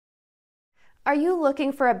Are you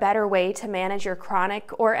looking for a better way to manage your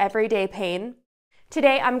chronic or everyday pain?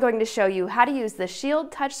 Today I'm going to show you how to use the Shield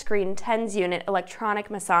Touchscreen TENS unit electronic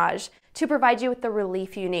massage to provide you with the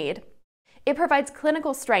relief you need. It provides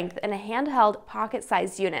clinical strength in a handheld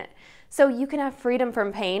pocket-sized unit, so you can have freedom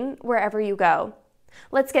from pain wherever you go.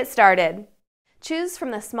 Let's get started. Choose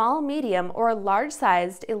from the small, medium, or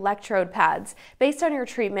large-sized electrode pads based on your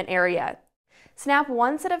treatment area. Snap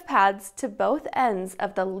one set of pads to both ends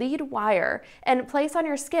of the lead wire and place on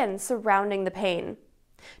your skin surrounding the pain.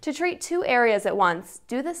 To treat two areas at once,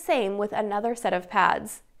 do the same with another set of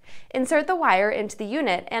pads. Insert the wire into the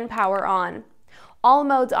unit and power on. All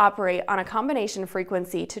modes operate on a combination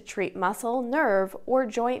frequency to treat muscle, nerve, or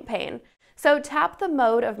joint pain, so tap the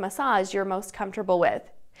mode of massage you're most comfortable with.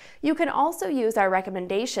 You can also use our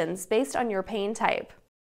recommendations based on your pain type.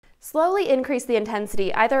 Slowly increase the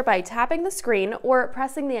intensity either by tapping the screen or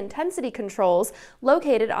pressing the intensity controls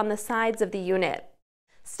located on the sides of the unit.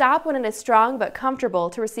 Stop when it is strong but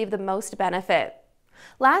comfortable to receive the most benefit.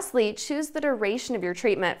 Lastly, choose the duration of your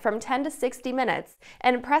treatment from 10 to 60 minutes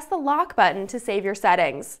and press the lock button to save your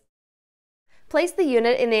settings. Place the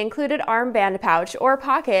unit in the included armband pouch or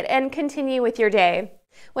pocket and continue with your day.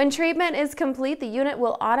 When treatment is complete, the unit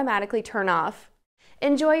will automatically turn off.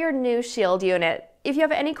 Enjoy your new Shield unit. If you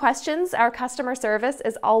have any questions, our customer service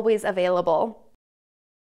is always available.